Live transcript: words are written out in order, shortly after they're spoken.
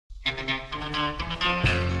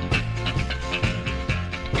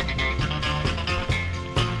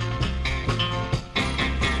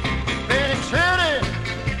Phenix City,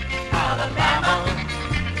 Alabama,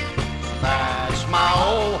 that's my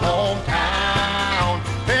old hometown.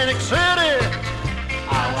 Phenix City,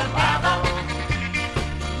 Alabama,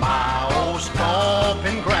 my old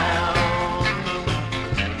stomping ground.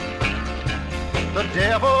 The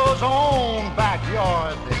devil's own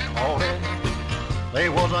backyard, they called it. They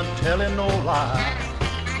wasn't telling no lie.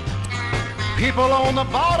 People on the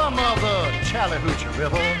bottom of the Chattahoochee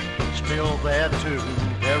River still there to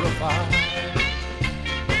verify.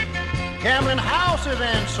 Gambling houses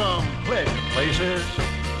and some pleasure places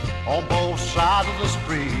on both sides of the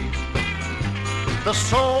street. The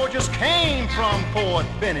soldiers came from Fort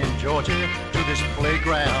Benning, Georgia, to this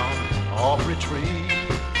playground of retreat.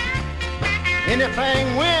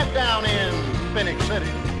 Anything went down in Phenix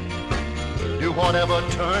City. Do whatever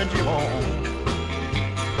turns you on.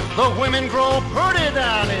 The women grow pretty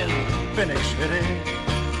down in Phenix City.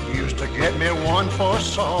 Used to get me one for a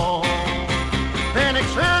song. Phenix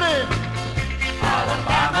City,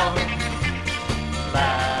 Alabama,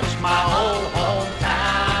 that's my old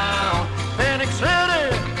hometown. Phenix City,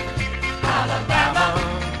 Alabama,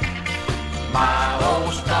 my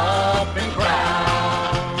old stomping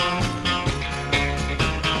ground.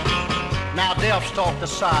 Now death stalked the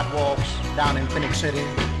sidewalks down in Phenix City.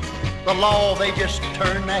 The law, they just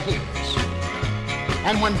turned their heads.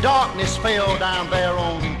 And when darkness fell down there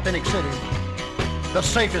on Phenix City, the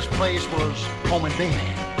safest place was home and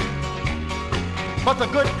bed. But the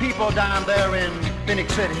good people down there in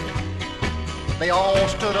Phenix City, they all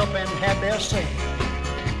stood up and had their say.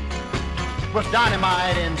 With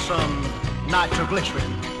dynamite and some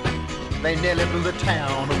nitroglycerin, they nearly blew the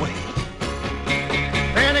town away.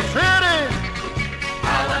 Phenix City,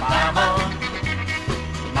 Alabama,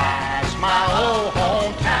 that's my